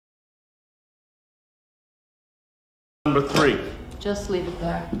Number 3. Just leave it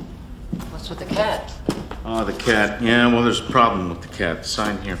there. What's with the cat? Oh, the cat. Yeah, well, there's a problem with the cat.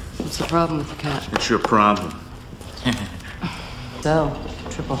 Sign here. What's the problem with the cat? It's your problem. So,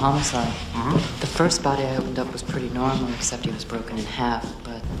 triple homicide. The first body I opened up was pretty normal, except he was broken in half,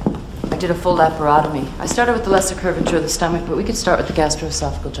 but I did a full laparotomy. I started with the lesser curvature of the stomach, but we could start with the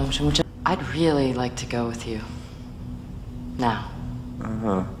gastroesophageal junction, which I'd really like to go with you. Now.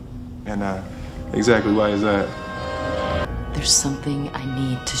 And exactly why is that? There's something I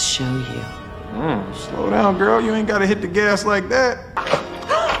need to show you. Slow down, girl. You ain't gotta hit the gas like that.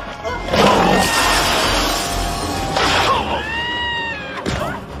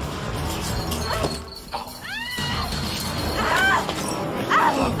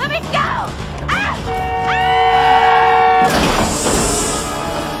 Let me go!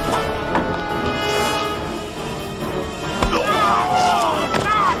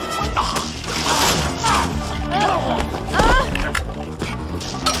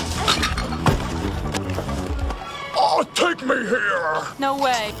 Take me here! No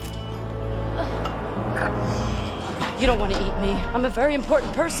way. You don't want to eat me. I'm a very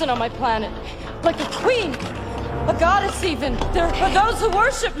important person on my planet. Like a queen, a goddess even. There are those who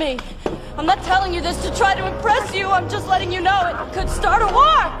worship me. I'm not telling you this to try to impress you. I'm just letting you know it could start a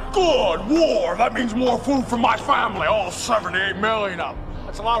war. Good, war! That means more food for my family, all 78 million of them.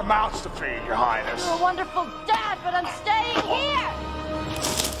 That's a lot of mouths to feed, Your Highness. You're a wonderful dad, but I'm staying here.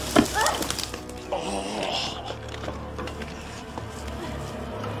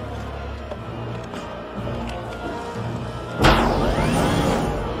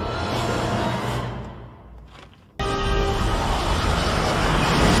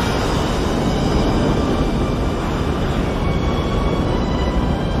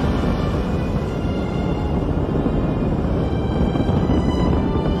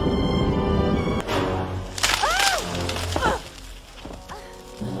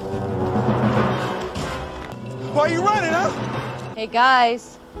 Why are you running, huh? Hey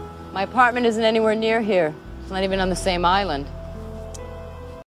guys, my apartment isn't anywhere near here. It's not even on the same island.